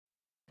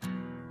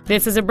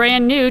This is a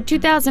brand new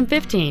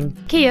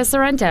 2015 Kia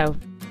Sorento.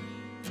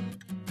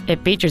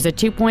 It features a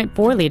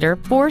 2.4-liter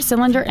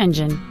four-cylinder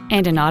engine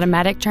and an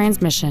automatic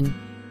transmission.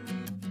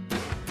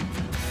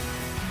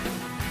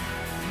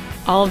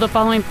 All of the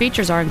following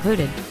features are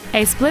included: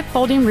 a split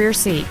folding rear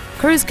seat,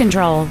 cruise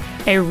control,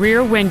 a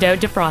rear window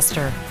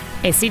defroster,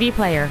 a CD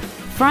player,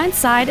 front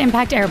side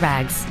impact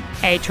airbags,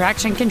 a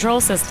traction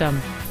control system,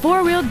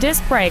 four-wheel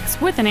disc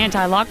brakes with an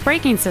anti-lock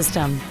braking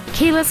system,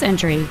 keyless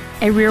entry,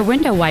 a rear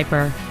window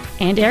wiper,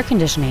 and air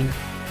conditioning.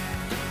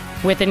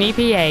 With an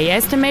EPA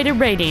estimated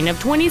rating of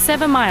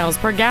 27 miles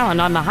per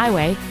gallon on the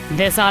highway,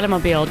 this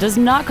automobile does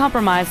not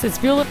compromise its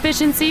fuel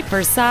efficiency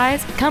for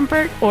size,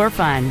 comfort, or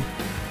fun.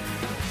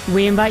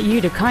 We invite you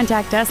to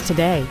contact us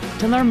today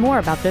to learn more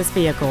about this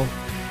vehicle.